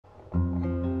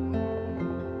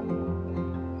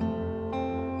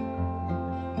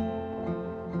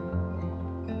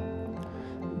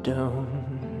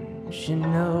Don't you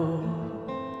know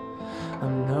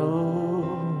I'm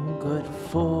no good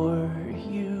for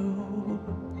you?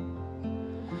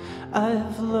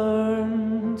 I've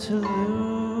learned to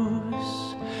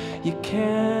lose. You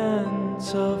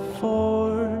can't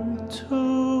afford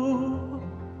to.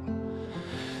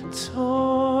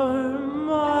 Tore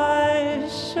my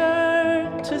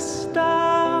shirt to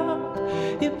stop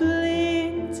you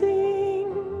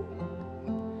bleeding,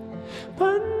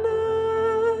 but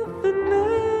nothing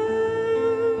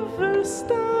ever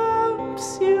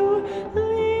stops you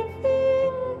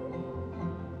leaving.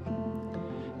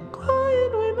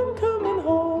 Quiet when I'm coming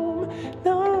home,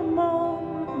 now I'm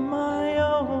on my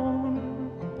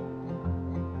own.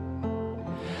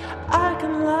 I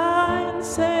can lie and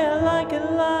say I like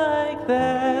it like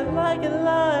that, like it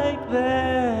like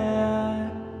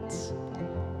that.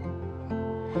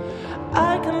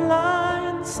 I can lie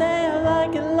and say I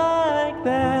like it like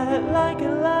that, like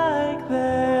it like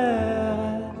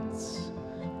that.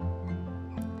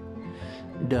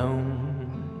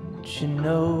 Don't you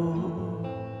know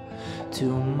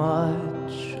too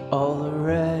much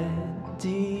already?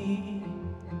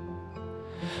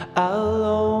 I'll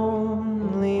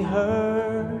only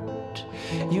hurt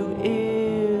you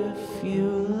if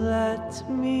you let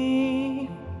me.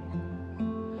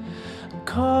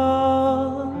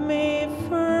 Call me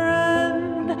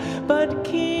friend, but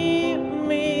keep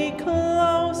me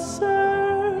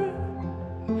closer.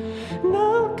 And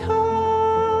I'll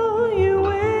call you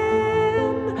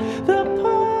when the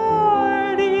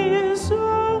party's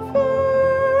over.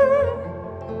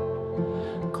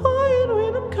 Quiet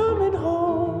when I'm coming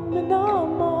home, and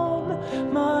I'm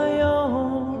on my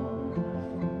own.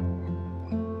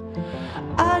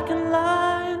 I can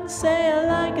lie and say I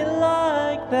like it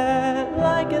like that,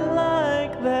 like it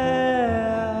like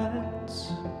that.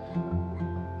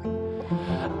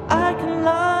 I can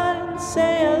lie and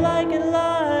say I like it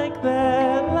like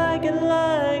that, like it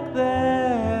like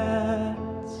that.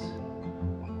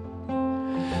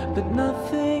 But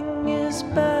nothing is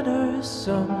better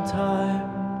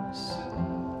sometimes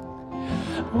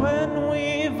when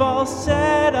we've all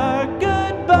said our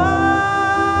goodbyes.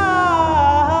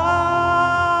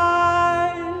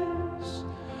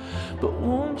 But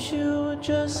won't you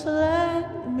just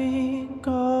let me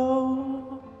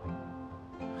go?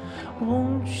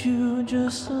 Won't you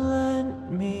just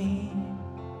let me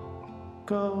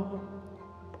go?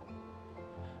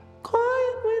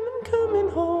 Quiet when I'm coming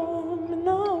home, and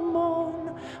I'm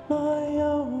on my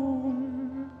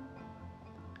own.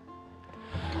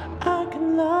 I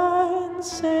can lie and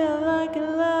say I like it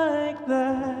like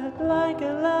that, like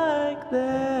it like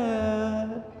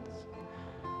that.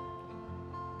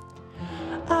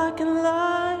 I can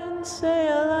lie and say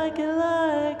I like it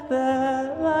like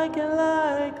that, like it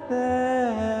like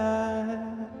that.